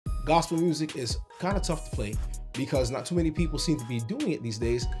Gospel music is kind of tough to play because not too many people seem to be doing it these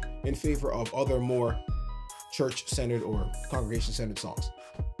days in favor of other more church-centered or congregation-centered songs.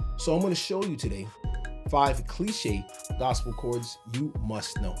 So I'm going to show you today 5 cliche gospel chords you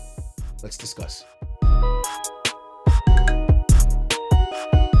must know. Let's discuss.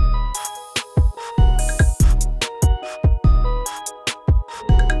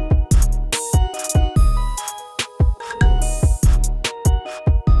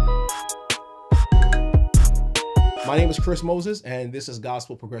 My name is Chris Moses, and this is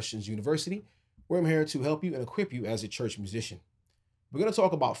Gospel Progressions University, where I'm here to help you and equip you as a church musician. We're going to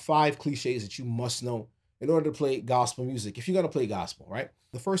talk about 5 cliches that you must know in order to play gospel music, if you're going to play gospel, right?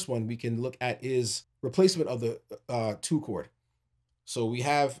 The first one we can look at is replacement of the 2 chord. So we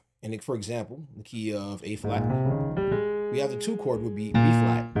have, and for example, the key of A flat, we have the 2 chord would be B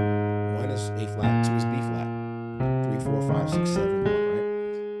flat. 1 is A flat, 2 is B flat, 3, 4, 5, 6, 7, 1,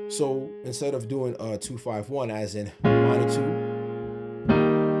 right? So instead of doing 2, 5, 1, as in minor 2,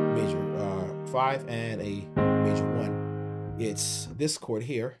 major 5, and a major 1, it's this chord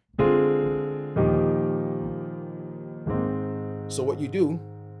here. So what you do,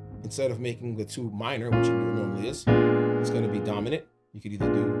 instead of making the 2 minor, which you do normally is, it's going to be dominant. You could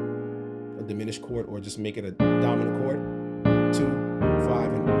either do a diminished chord or just make it a dominant chord, 2,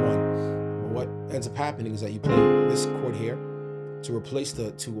 5, and 1. But what ends up happening is that you play this chord here to replace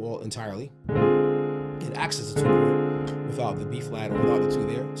the 2 all entirely. It acts as a 2 chord without the B flat or without the 2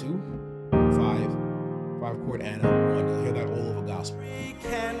 there. 2, 5 chord and a 1. You'll hear that all over gospel.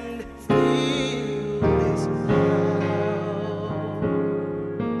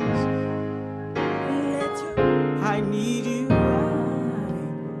 I need you right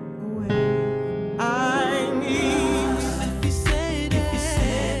away. I need. If he said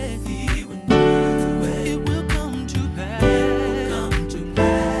he would do it, it will come to pass.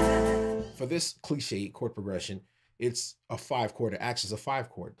 For this cliche chord progression, it's a 5 chord. It acts as a 5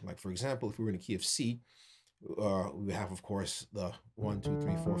 chord. Like for example, if we were in the key of C, we have of course the 1, 2,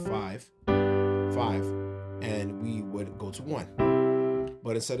 3, 4, 5, and we would go to 1.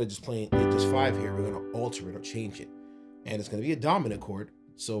 But instead of just playing just 5 here, we're going to alter it or change it. And it's going to be a dominant chord.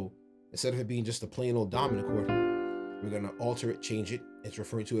 So instead of it being just a plain old dominant chord, we're going to alter it, change it. It's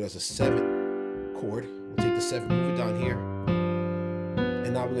referring to it as a 7 chord. We'll take the 7, move it down here.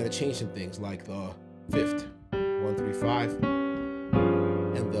 And now we're going to change some things like the 5th, 1, 3, 5,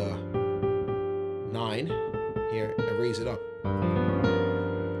 and the 9 here, and raise it up.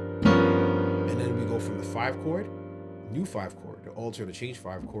 And then we go from the 5 chord, new 5 chord, to alter to change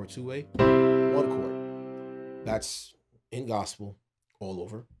 5 chord to a 1 chord. That's in gospel all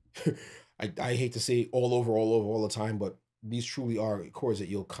over. I hate to say all over all the time, but these truly are chords that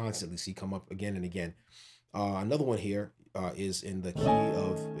you'll constantly see come up again and again. Another one here is in the key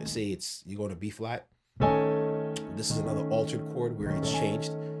of, say you go to B flat. This is another altered chord where it's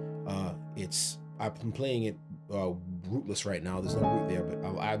changed. I'm playing it rootless right now. There's no root there, but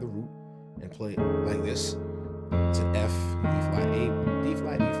I'll add the root and play it like this. It's an F, B flat, A, D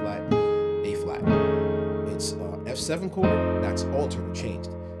flat, E flat, A flat. It's F7 chord that's altered or changed.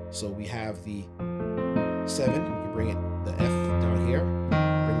 So we have the 7, we can bring the F down here,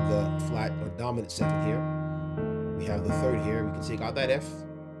 bring the flat or dominant 2nd here. We have the 3rd here. We can take out that F,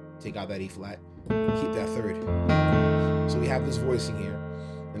 take out that E flat, keep that 3rd. So we have this voicing here,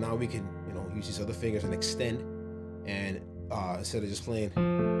 and now we can use these other fingers and extend. And instead of just playing,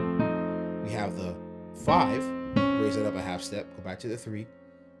 we have the 5, raise it up a half step, go back to the 3,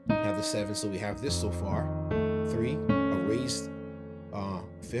 have the 7. So we have this so far, 3, a raised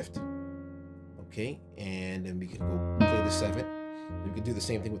 5th, okay, and then we can go play the 7. We can do the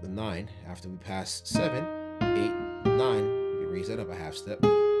same thing with the 9. After we pass 7, 8, 9, we can raise that up a half step.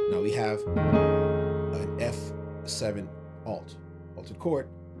 Now we have an F7 altered chord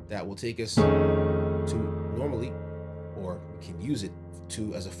that will take us to normally, or we can use it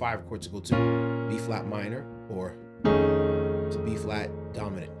as a 5 chord to go to B flat minor or to B flat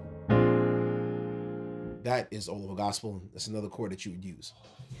dominant. That is all over gospel. That's another chord that you would use.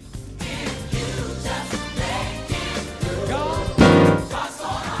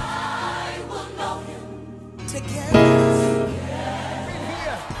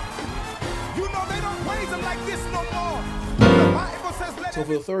 So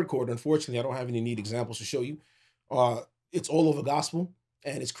for the 3rd chord, unfortunately, I don't have any neat examples to show you. It's all over gospel,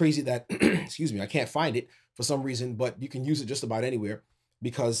 and it's crazy that, excuse me, I can't find it for some reason, but you can use it just about anywhere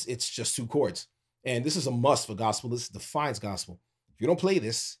because it's just 2 chords. And this is a must for gospel. This defines gospel. If you don't play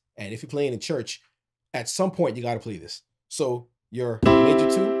this, and if you're playing in church, at some point you got to play this. So your major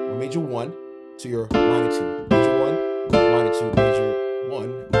 2 or major 1 to your minor 2. Major 1, minor 2, major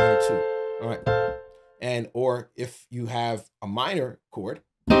 1, minor 2. All right. And or if you have a minor chord,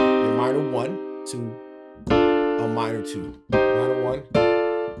 your minor 1 to a minor 2. Minor 1.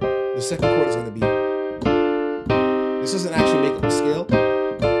 The second chord is going to be, this doesn't actually make up a scale.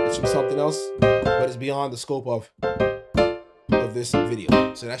 It's from something else, but it's beyond the scope of this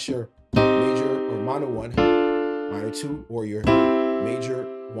video. So that's your major or minor 1, minor 2, or your major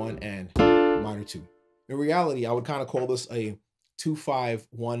 1 and minor 2. In reality, I would kind of call this a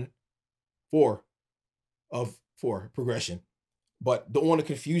 2-5-1-4 of 4 progression, but don't want to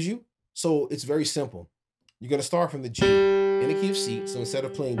confuse you. So it's very simple. You're going to start from the G in the key of C. So instead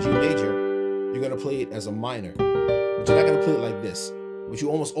of playing G major, you're going to play it as a minor, but you're not going to play it like this. What you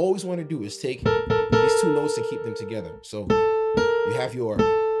almost always want to do is take these 2 notes and keep them together. So you have your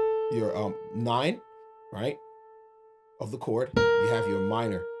 9, right, of the chord. You have your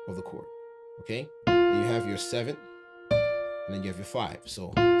minor of the chord, okay? Then you have your 7, and then you have your 5.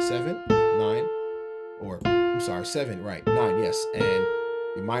 So 7, 9, or I'm sorry, 7, right, 9, yes, and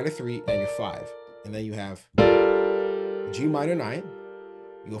your minor 3 and your 5. And then you have G minor 9.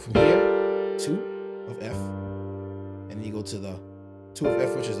 You go from here, 2 of F, and then you go to the 2 of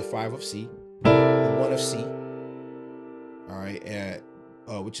F, which is the 5 of C, the 1 of C, all right, and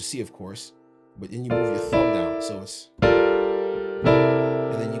which is C, of course, but then you move your thumb down, so it's,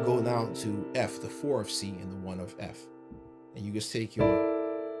 and then you go now to F, the 4 of C, and the 1 of F, and you just take your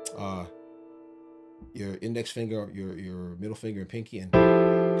index finger, your middle finger and pinky, and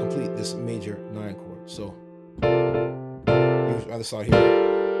complete this major 9 chord. So you rather start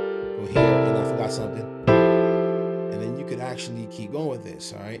here, go here, and I forgot something, and then you could actually keep going with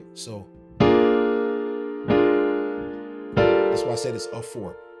this. All right, so that's why I said it's a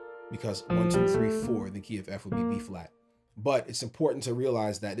 4, because 1, 2, 3, 4, the key of F would be B flat. But it's important to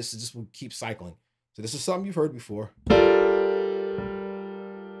realize that this is just will keep cycling. So this is something you've heard before.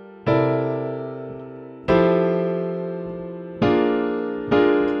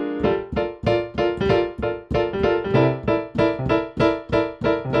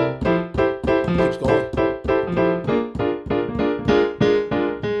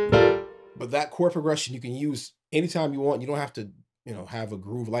 That chord progression you can use anytime you want. You don't have to, have a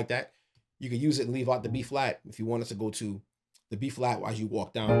groove like that. You can use it and leave out the B flat if you want it to go to the B flat as you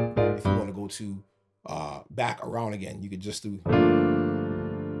walk down. If you want to go to back around again, you could just do 5,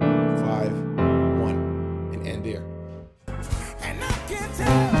 1, and end there. And I can't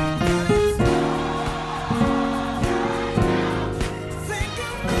tell.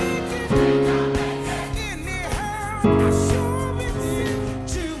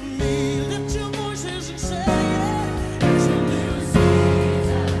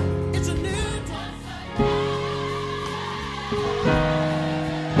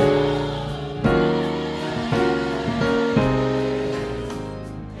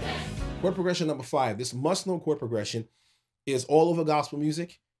 Chord progression number 5. This must-know chord progression is all over gospel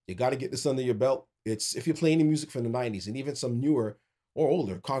music. You got to get this under your belt. It's if you're playing any music from the 90s and even some newer or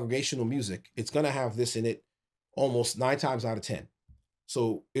older congregational music, it's going to have this in it almost 9 times out of 10.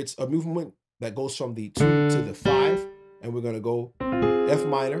 So it's a movement that goes from the 2 to the 5, and we're going to go F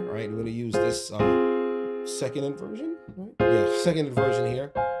minor, right? We're going to use this second inversion, right? Yeah, second inversion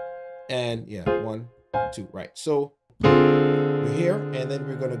here. And yeah, 1, 2, right? So we're here, and then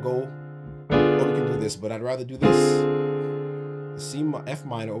we're going to go, or we can do this, but I'd rather do this. F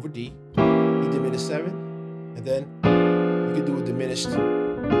minor over D, E diminished 7, and then you can do a diminished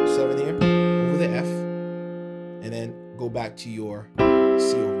 7 here over the F, and then go back to your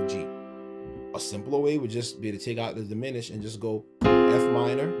C over G. A simpler way would just be to take out the diminished and just go F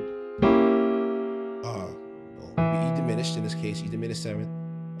minor, E diminished in this case, E diminished 7,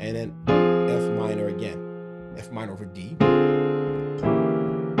 and then F minor again, F minor over D, and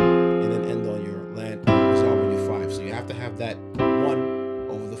then end on your land resolve on your 5. So you have to have that 1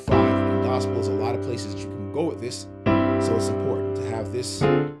 over the 5. In gospel, there's a lot of places that you can go with this, so it's important to have this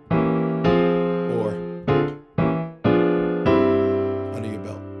or under your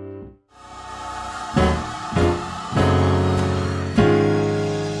belt.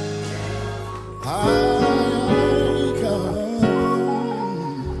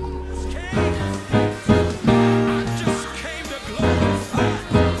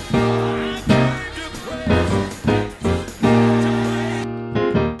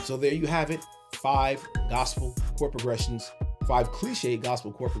 So there you have it, 5 gospel chord progressions, 5 cliche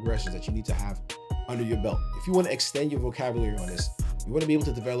gospel chord progressions that you need to have under your belt. If you want to extend your vocabulary on this, you want to be able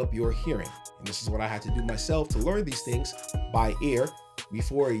to develop your hearing. And this is what I had to do myself to learn these things by ear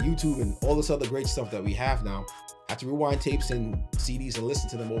before YouTube and all this other great stuff that we have now. I had to rewind tapes and CDs and listen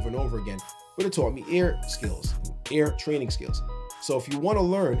to them over and over again. But it taught me ear skills, ear training skills. So if you want to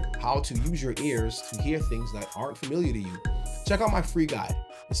learn how to use your ears to hear things that aren't familiar to you, check out my free guide.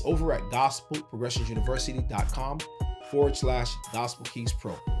 It's over at gospelprogressionsuniversity.com/Gospel Keys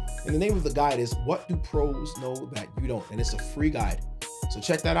Pro. And the name of the guide is What Do Pros Know That You Don't? And it's a free guide. So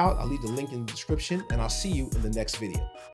check that out. I'll leave the link in the description, and I'll see you in the next video.